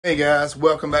Hey guys,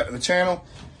 welcome back to the channel.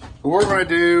 We're going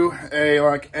to do a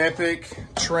epic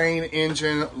train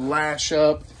engine lash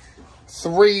up,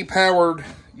 3 powered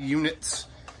units.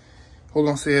 We're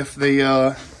going to see if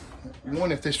the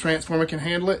one, if this transformer can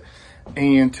handle it,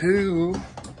 and 2,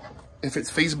 if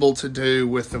it's feasible to do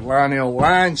with the Lionel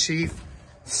lionchief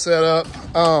setup.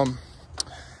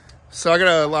 So I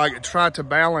gotta try to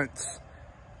balance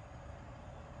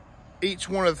each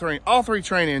one of the all three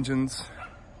train engines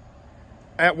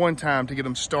at one time to get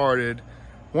them started.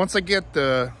 Once I get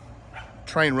the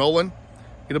train rolling,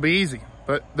 it'll be easy,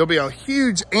 but there'll be a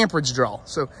huge amperage draw.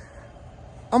 So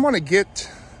I'm gonna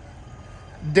get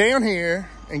down here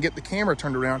and get the camera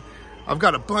turned around. I've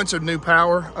got a bunch of new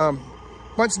power,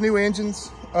 bunch of new engines.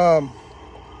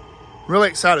 Really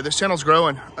excited. This channel's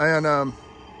growing, and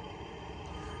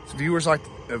viewers like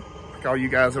all you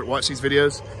guys that watch these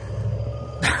videos,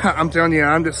 I'm telling you,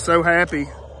 I'm just so happy.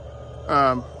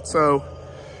 So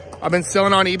I've been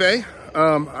selling on eBay.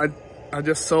 I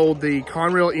just sold the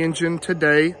Conrail engine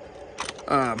today.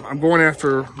 I'm going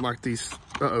after these,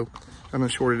 I done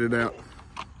shorted it out.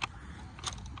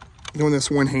 Doing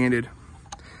this one-handed.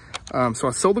 So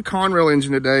I sold the Conrail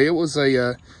engine today. It was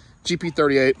a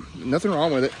GP38, nothing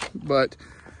wrong with it, but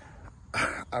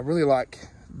I really like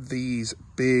these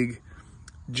big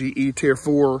GE Tier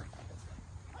 4,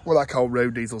 what I call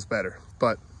road diesels better,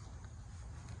 but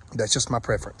that's just my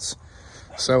preference.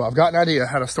 So I've got an idea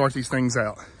how to start these things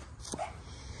out.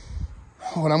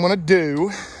 What I'm gonna do,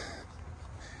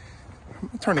 I'm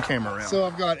gonna turn the camera around. So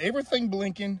I've got everything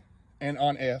blinking and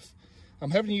on F.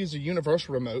 I'm having to use a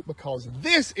universal remote because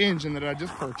this engine that I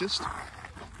just purchased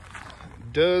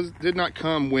did not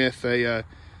come with a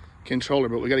controller,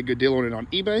 but we got a good deal on it on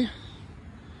eBay.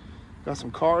 Got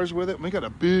some cars with it. We got a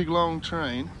big long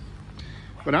train,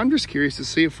 but I'm just curious to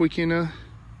see if we can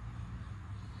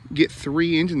get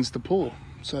 3 engines to pull.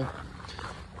 So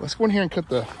let's go in here and cut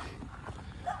the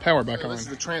power back on. This is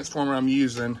the transformer I'm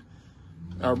using.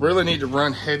 I really need to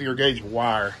run heavier gauge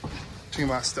wire to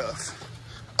my stuff.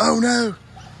 Oh no,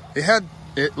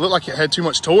 it looked like it had too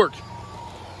much torque.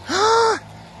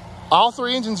 All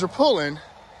 3 engines are pulling,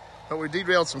 but we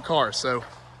derailed some cars. So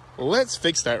let's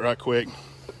fix that right quick.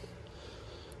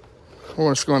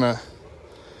 We're just gonna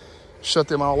shut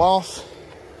them all off.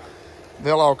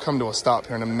 They'll all come to a stop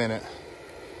here in a minute.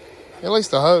 At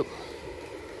least I hope.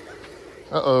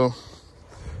 Uh-oh.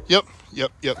 Yep.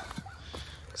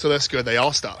 So that's good, they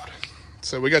all stopped.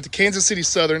 So we got the Kansas City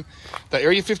Southern, the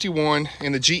Area 51,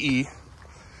 and the GE.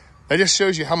 That just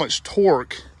shows you how much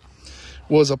torque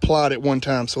was applied at one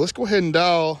time. So let's go ahead and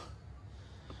dial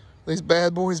these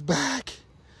bad boys back.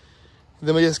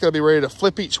 Then we just gotta be ready to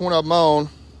flip each one of them on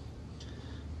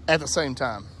at the same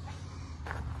time.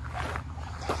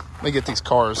 Let me get these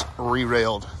cars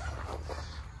re-railed.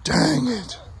 Dang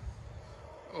it.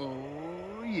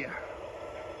 Oh yeah.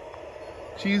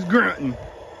 She's grunting.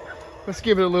 Let's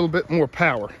give it a little bit more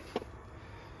power.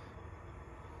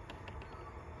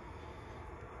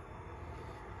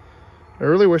 I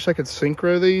really wish I could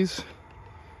synchro these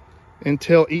and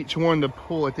tell each one to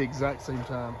pull at the exact same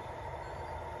time.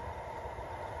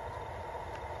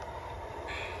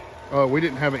 Oh, we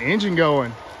didn't have an engine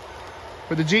going,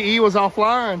 but the GE was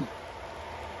offline.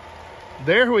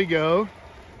 There we go.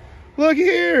 Look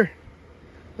here.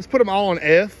 Let's put them all on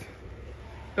F.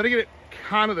 Gotta get it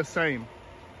kind of the same.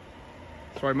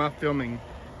 Sorry, my filming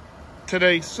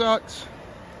today sucks.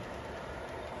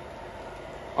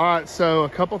 All right, so a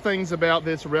couple things about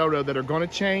this railroad that are gonna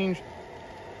change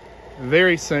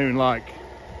very soon,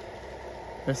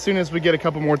 as soon as we get a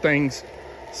couple more things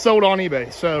sold on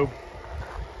eBay. So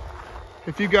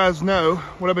if you guys know,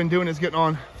 what I've been doing is getting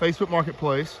on Facebook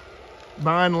Marketplace,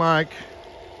 buying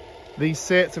these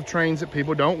sets of trains that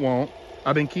people don't want.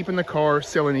 I've been keeping the cars,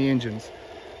 selling the engines.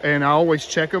 And I always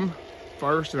check them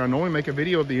first, and I normally make a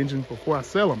video of the engines before I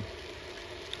sell them.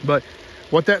 But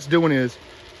what that's doing is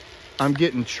I'm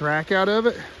getting track out of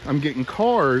it, I'm getting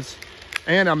cars,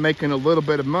 and I'm making a little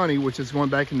bit of money, which is going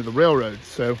back into the railroad.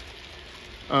 So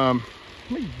let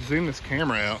me zoom this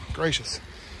camera out. Gracious.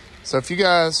 So if you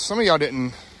guys, some of y'all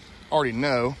didn't already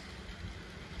know,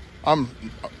 I'm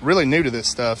really new to this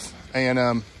stuff, and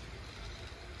I'm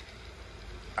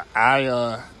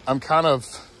kind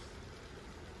of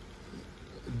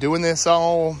doing this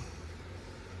all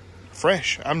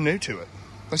fresh. I'm new to it.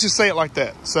 Let's just say it like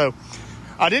that. So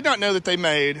I did not know that they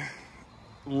made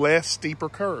less steeper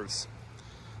curves.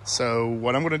 So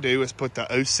what I'm going to do is put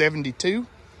the 072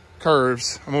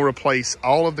 curves. I'm going to replace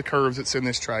all of the curves that's in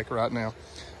this track right now.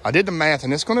 I did the math,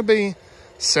 and it's going to be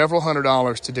several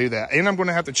 $100s to do that. And I'm going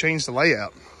to have to change the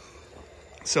layout.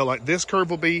 So this curve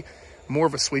will be more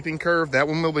of a sweeping curve. That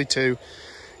one will be too.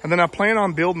 And then I plan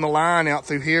on building the line out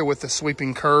through here with the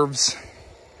sweeping curves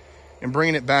and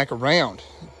bringing it back around.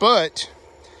 But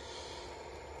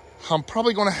I'm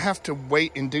probably going to have to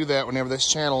wait and do that whenever this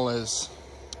channel is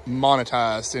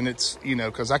monetized. And it's, you know,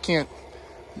 because I can't,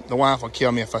 the wife will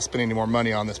kill me if I spend any more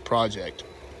money on this project.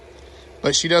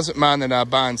 But she doesn't mind that I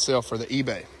buy and sell for the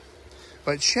eBay.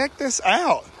 But check this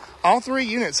out. All 3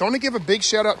 units. I want to give a big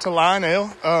shout out to Lionel.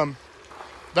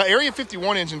 The Area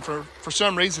 51 engine, for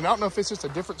some reason, I don't know if it's just a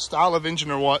different style of engine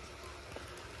or what,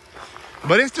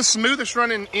 but it's the smoothest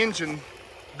running engine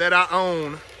that I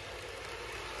own.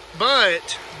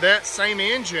 But that same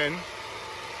engine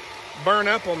burned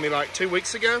up on me like 2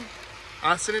 weeks ago.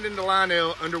 I sent it into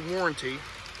Lionel under warranty,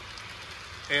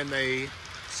 and they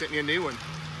sent me a new one.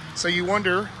 So you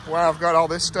wonder why I've got all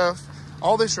this stuff.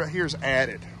 All this right here is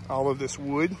added, all of this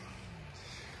wood.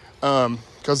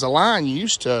 Because the line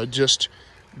used to just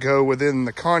go within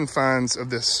the confines of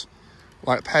this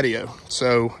like patio.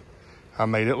 So I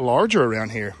made it larger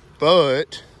around here,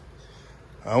 but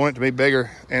I want it to be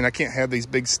bigger, and I can't have these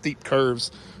big steep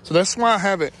curves. So that's why I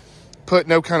haven't put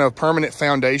no kind of permanent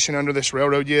foundation under this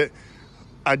railroad yet.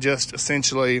 I just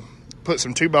essentially put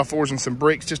some 2x4s and some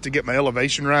bricks just to get my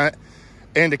elevation right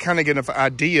and to kind of get an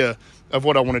idea of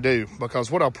what I want to do. Because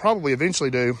what I'll probably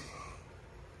eventually do,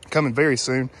 coming very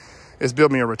soon, is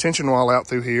build me a retention wall out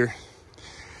through here,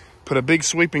 put a big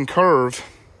sweeping curve,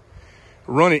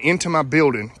 run it into my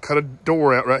building, cut a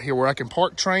door out right here where I can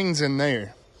park trains in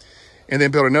there, and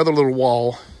then build another little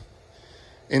wall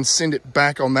and send it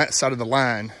back on that side of the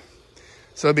line.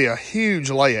 So it'll be a huge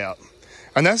layout.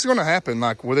 And that's going to happen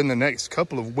like within the next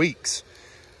couple of weeks.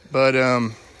 But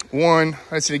one,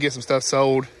 I just need to get some stuff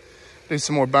sold, do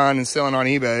some more buying and selling on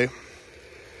eBay.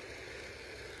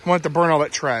 I want to burn all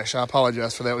that trash. I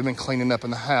apologize for that. We've been cleaning up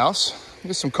in the house.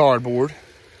 Just some cardboard.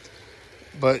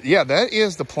 But yeah, that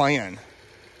is the plan.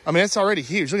 I mean, it's already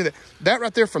huge. Look at that. That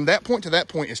right there, from that point to that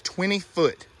point, is 20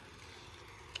 foot.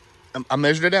 I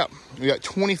measured it out. We got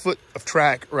 20 foot of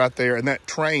track right there, and that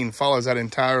train follows that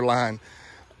entire line.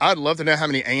 I'd love to know how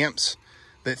many amps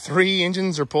that 3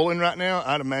 engines are pulling right now.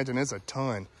 I'd imagine it's a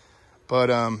ton. But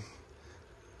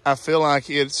I feel like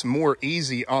it's more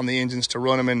easy on the engines to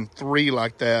run them in 3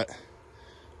 like that,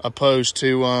 opposed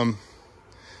to,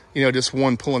 you know, just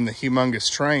one pulling the humongous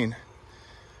train.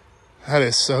 That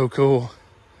is so cool.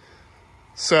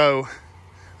 So,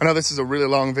 I know this is a really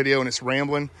long video and it's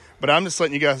rambling, but I'm just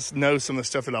letting you guys know some of the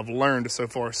stuff that I've learned so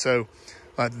far. So,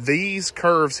 these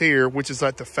curves here, which is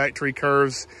like the factory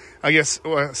curves, I guess,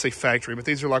 well, I say factory, but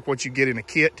these are like what you get in a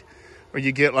kit, or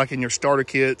you get like in your starter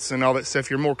kits and all that stuff,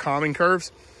 your more common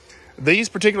curves. These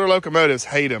particular locomotives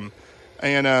hate them.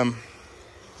 And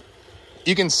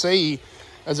you can see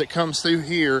as it comes through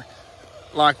here,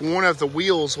 like one of the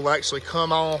wheels will actually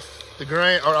come off the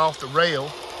ground or off the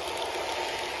rail.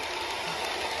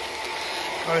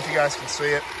 I don't know if you guys can see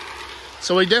it.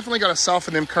 So we definitely got to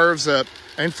soften them curves up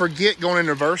and forget going in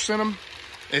reverse in them.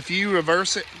 If you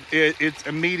reverse it, it's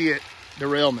immediate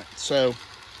derailment. So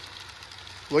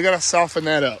we got to soften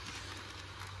that up.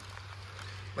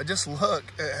 But just look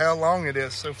at how long it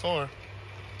is so far.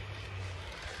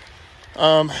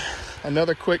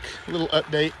 Another quick little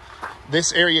update.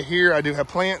 This area here, I do have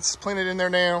plants planted in there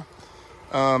now.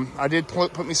 I did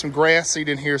put me some grass seed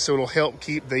in here so it'll help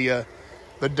keep the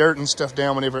dirt and stuff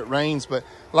down whenever it rains. But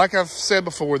like I've said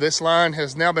before, this line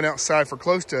has now been outside for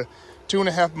close to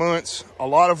 2.5 months. A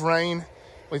lot of rain.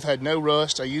 We've had no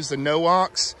rust. I use the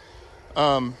no-ox.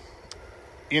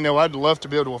 You know, I'd love to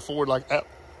be able to afford like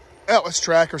Atlas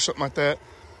track or something like that.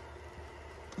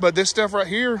 But this stuff right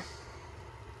here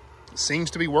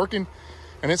seems to be working,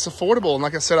 and it's affordable. And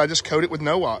like I said, I just coat it with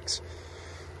no-ox.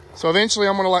 So eventually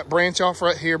I'm going to like branch off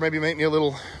right here, maybe make me a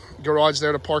little garage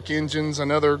there to park engines,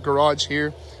 another garage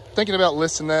here. Thinking about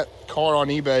listing that car on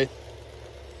eBay.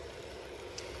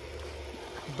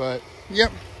 But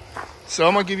yep. So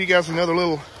I'm going to give you guys another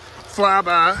little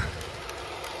flyby.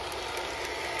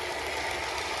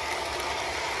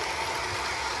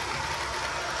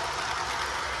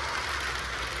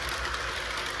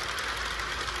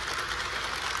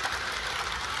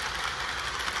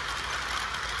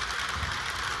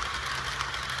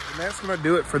 And that's going to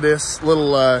do it for this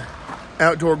little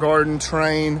outdoor garden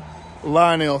train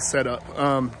Lionel setup.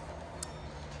 I'm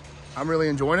really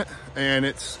enjoying it, and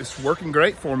it's working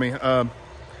great for me. Like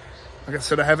I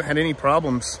said, I haven't had any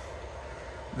problems.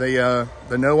 The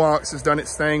no-ox has done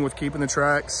its thing with keeping the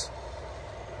tracks.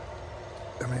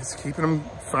 I mean, it's keeping them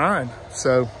fine.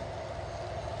 So,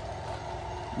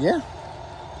 yeah.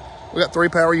 We got 3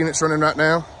 power units running right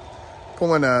now.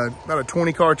 Pulling about a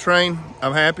 20-car train.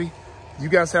 I'm happy. You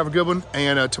guys have a good one.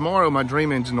 And tomorrow, my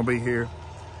dream engine will be here.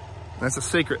 That's a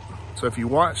secret. So if you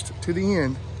watched to the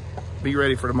end, be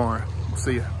ready for tomorrow. We'll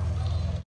see you.